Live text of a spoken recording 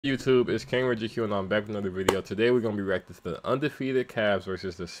YouTube, it's King Reggie Q and I'm back with another video. Today we're going to be reacting to the undefeated Cavs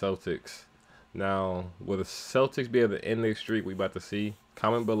versus the Celtics. Now, will the Celtics be able to end their streak? We about to see.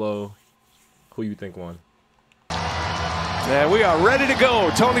 Comment below who you think won. And we are ready to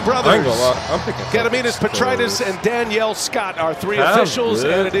go. Tony Brothers, Gediminas Petritis, and Danielle Scott are three officials,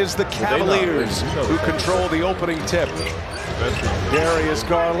 and it is the Cavaliers who control the opening tip. Darius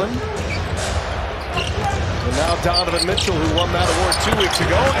Garland. And now Donovan Mitchell, who won that award 2 weeks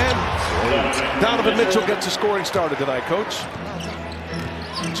ago. And Donovan Mitchell gets a scoring started tonight, Coach.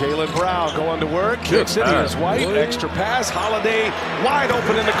 Jaylen Brown going to work. Kicks it. Here's White. Extra pass. Holiday wide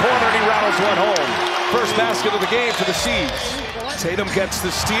open in the corner, and he rattles one home. First basket of the game for the Seas. Tatum gets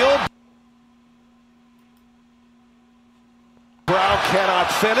the steal. Brown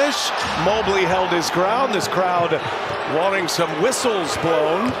cannot finish. Mobley held his ground. This crowd wanting some whistles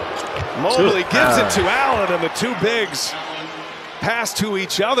blown. Mobley gives it to Allen, and the two bigs pass to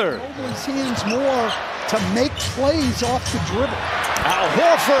each other. Mobley's hands more to make plays off the dribble. Al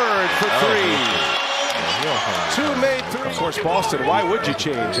Horford for three. Two made three. Of course, Boston, why would you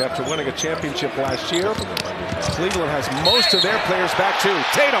change after winning a championship last year? Cleveland has most of their players back too.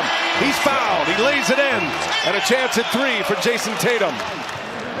 Tatum, he's fouled. He lays it in. And a chance at three for Jason Tatum.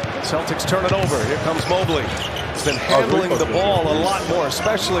 Celtics turn it over. Here comes Mobley. He's been handling the ball a lot more,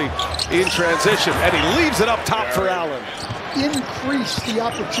 especially in transition. And he leaves it up top for Allen. Increase the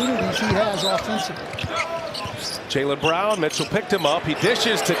opportunities he has offensively. Jaylen Brown, Mitchell picked him up. He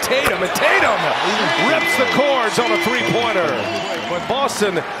dishes to Tatum, and Tatum rips the cords on a three-pointer. But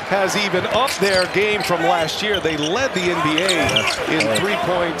Boston has even upped their game from last year. They led the NBA in 3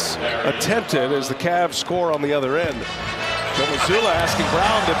 points attempted as the Cavs score on the other end. Joe Mazzulla asking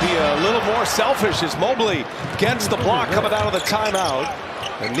Brown to be a little more selfish as Mobley gets the block coming out of the timeout.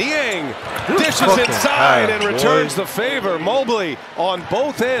 And Niang dishes inside and returns the favor. Mobley on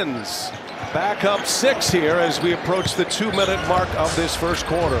both ends. Back up 6 here as we approach the 2-minute mark of this first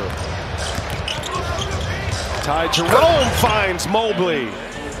quarter. Ty Jerome finds Mobley.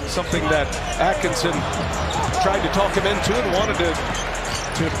 Something that Atkinson tried to talk him into and wanted to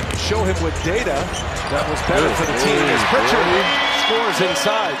show him with data that was better for the team as Pritchard scores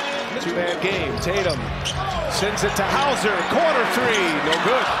inside. Two-man game. Tatum sends it to Hauser. Corner three. No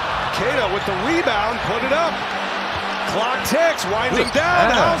good. Keita with the rebound. Put it up. Clock ticks. Winding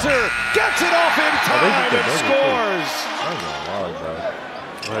down. Hauser gets it off in time and scores.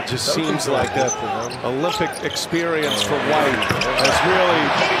 It just seems like that Olympic experience for White has really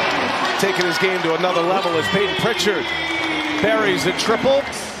taken his game to another level as Peyton Pritchard buries the triple.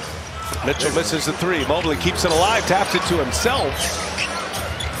 Mitchell misses the three. Mobley keeps it alive, taps it to himself.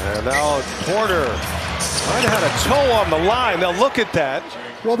 And now Porter might have had a toe on the line. They'll look at that.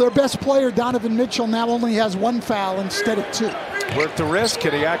 Well, their best player, Donovan Mitchell, now only has 1 foul instead of 2. Worth the risk.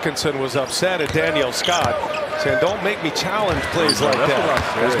 Kenny Atkinson was upset at Danielle Scott, saying, "Don't make me challenge plays like that."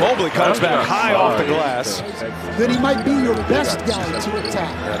 As Mobley comes back high off the glass. Then he might be your best guy to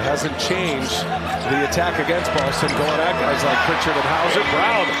attack. That hasn't changed the attack against Boston, going at guys like Pritchard and Hauser.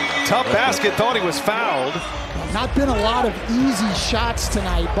 Brown, tough basket, thought he was fouled. Not been a lot of easy shots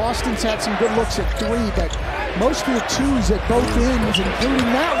tonight. Boston's had some good looks at 3, but most of the 2s at both ends,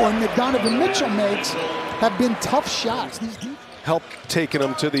 including that one that Donovan Mitchell makes, have been tough shots. Help taking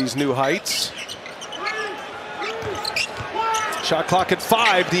them to these new heights. Shot clock at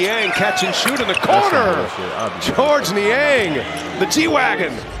 5. Niang catch and shoot in the corner. George Niang, the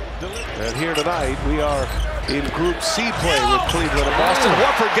G-Wagon. And here tonight we are in Group C play with Cleveland and Boston.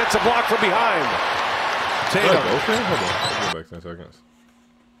 Horford gets a block from behind. Tatum. Hold back 10 seconds.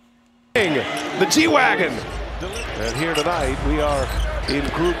 The G-Wagon. And here tonight we are in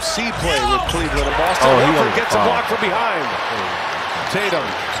Group C play with Cleveland and Boston. Horford gets a block from behind. Tatum.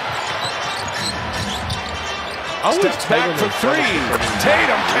 Steps back for 3.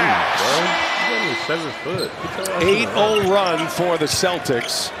 Tatum catch. 7 foot. 8-0 run for the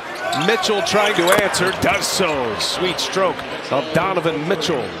Celtics. Mitchell trying to answer, does so. Sweet stroke of Donovan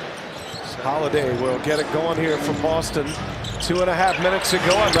Mitchell. Holiday will get it going here from Boston. 2.5 minutes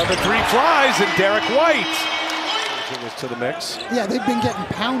ago, another 3 flies, and Derek White to the mix. Yeah, they've been getting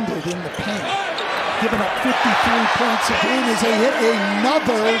pounded in the paint. Giving up 53 points again as they hit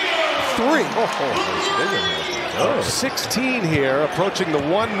another 3. 16 here, approaching the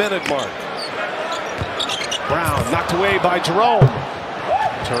 1-minute mark. Brown knocked away by Jerome.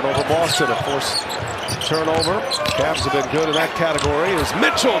 Turnover Boston, a forced turnover. Cavs have been good in that category as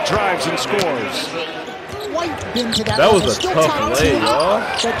Mitchell drives and scores. White been to that was a tough lay, y'all.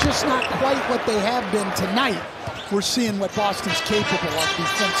 But just not quite what they have been tonight. we're seeing what Boston's capable of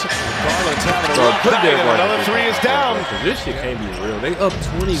defensively. Garland's having a look back, and another three is down. This shit can't be real. They up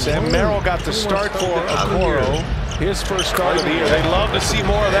 20. Sam Merrill got the start for Okoro. His first start of the year. They'd love to see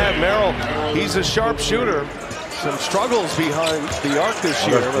more of that. Merrill, he's a sharp shooter. Some struggles behind the arc this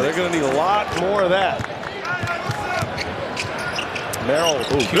year, but they're going to need a lot more of that. Merrill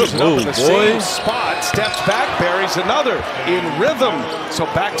keeps it up in the same spot, steps back, buries another in rhythm. So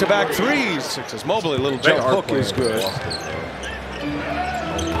back-to-back threes. Sixes Mobley, little jump hook is good.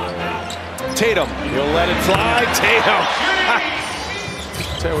 Tatum, he'll let it fly. Tatum.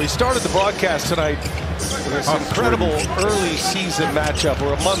 So we started the broadcast tonight with this incredible early season matchup.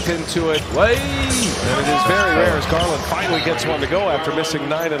 We're a month into it. And it is very rare as Garland finally gets one to go after missing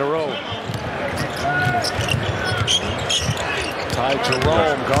 9 in a row. Ty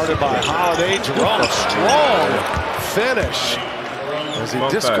Jerome guarded by Holiday. Jerome, strong finish as he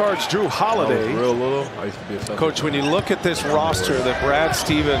discards Drew Holiday. Coach, when you look at this roster that Brad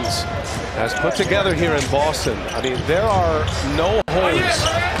Stevens has put together here in Boston, I mean, there are no holes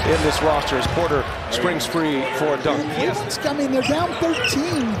in this roster as Porter springs free for a dunk. I mean, they're down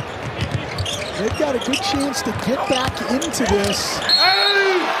 13. They've got a good chance to get back into this.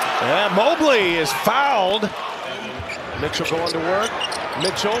 Yeah, Mobley is fouled. Mitchell going to work.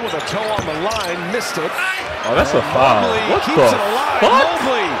 Mitchell with a toe on the line, missed it. Oh, that's a foul. Mobley what keeps the it alive. fuck?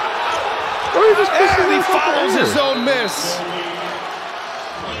 Mobley. And he follows his own miss.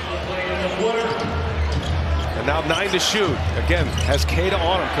 And now 9 to shoot. Again, has Keita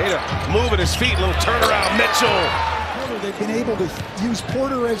on him. Keita moving his feet, little turnaround. Mitchell. They've been able to use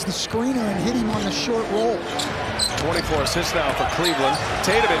Porter as the screener and hit him on the short roll. 24 assists now for Cleveland.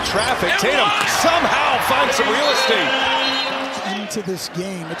 Tatum in traffic. Tatum somehow finds some real estate. Into this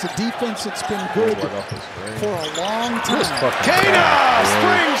game. It's a defense that's been good for a long time. Keita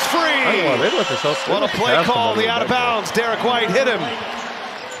springs free. What a play call, the out of bounds. Derek White hit him.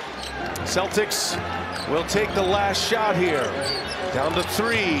 Celtics will take the last shot here. Down to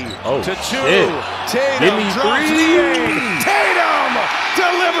 3, to 2. Shit. Tatum drops the 8. Tatum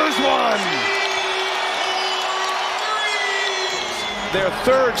delivers one. Their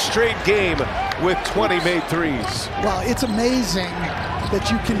third straight game with 20 made threes. Well, it's amazing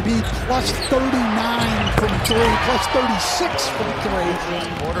that you can be plus 39 from 3, plus 36 from 3.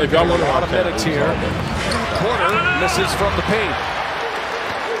 Porter getting a lot of minutes here. Porter misses from the paint.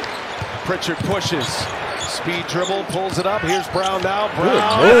 Pritchard pushes. Speed dribble, pulls it up. Here's Brown now.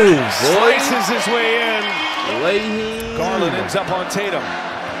 Brown slices his way in. Garland ends up on Tatum.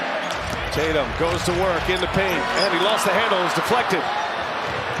 Tatum goes to work in the paint, and he lost the handle. It was deflected.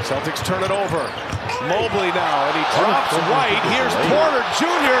 Celtics turn it over. Mobley now, and he drops White. Here's Porter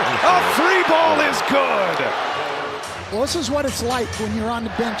Jr. A free ball is good. Well, this is what it's like when you're on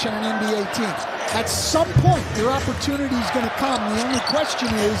the bench on an NBA team. At some point, your opportunity is going to come. The only question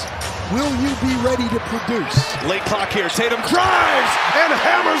is, will you be ready to produce? Late clock here. Tatum drives and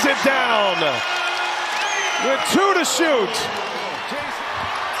hammers it down with 2 to shoot.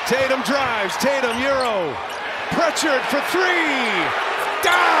 Tatum drives. Tatum, Euro. Pritchard for 3.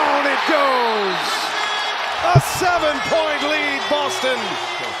 Down it goes. A 7-point lead, Boston.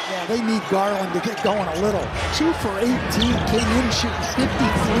 Yeah, they need Garland to get going a little. 2 for 18, came in shooting 53%.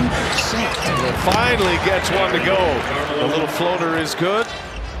 Finally gets one to go. The little floater is good.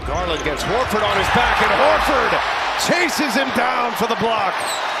 Garland gets Horford on his back, and Horford chases him down for the block.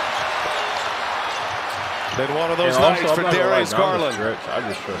 Been one of those nights for Darius Garland. I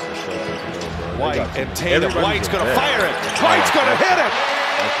just trust the Celtics. White and Tatum. White's going to fire it. White's going to hit it.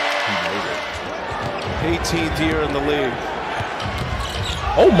 18th year in the league.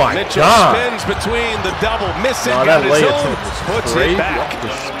 Oh my Mitchell God! spins between the double, missing, that got his layup own, puts it back.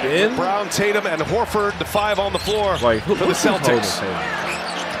 Spin? Brown, Tatum, and Horford, the 5 on the floor for the Celtics.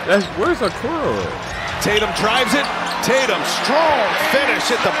 Where's Okoro? Tatum drives it. Tatum, strong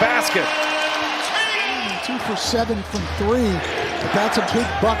finish at the basket. 2 for 7 from 3, but that's a big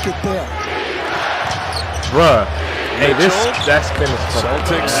bucket there. Bruh. Hey, that's been a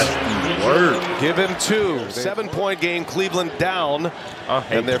Celtics give him 2. 7-point game, Cleveland down,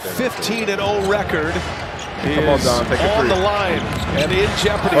 and their 15-0 record is on the line and in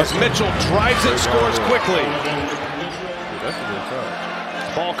jeopardy as Mitchell drives it, scores quickly.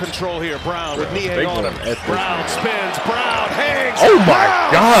 Ball control here. Brown with Niang on him. Brown spins. Brown hangs. Oh my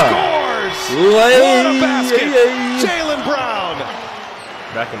God! Scores! What a basket! Jaylen Brown.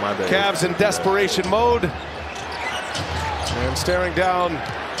 Back in my day. Cavs in desperation mode. And staring down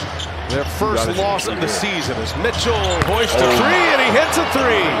their first loss of the season as Mitchell hoists a 3 and he hits a 3.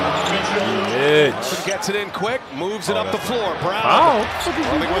 bitch. Gets it in quick, moves it up the floor. Brown Foul?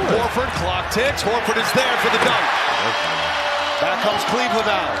 running with Horford. Clock ticks. Horford is there for the dunk. Back comes Cleveland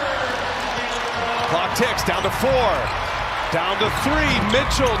now. Clock ticks. Down to 4. Down to 3.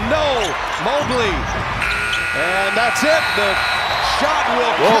 Mitchell, no. Mobley. And that's it. The shot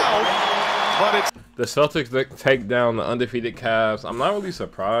will count, but it's... The Celtics take down the undefeated Cavs. I'm not really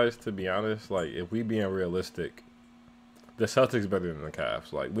surprised, to be honest. Like, if we being realistic, the Celtics better than the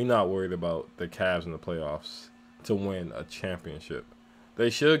Cavs. Like, we not worried about the Cavs in the playoffs to win a championship.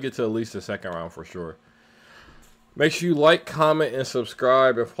 They should get to at least the second round for sure. Make sure you like, comment, and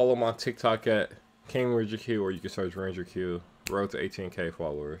subscribe, and follow my TikTok at KingRangerQ, or you can search RangerQ. Road to 18K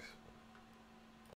followers.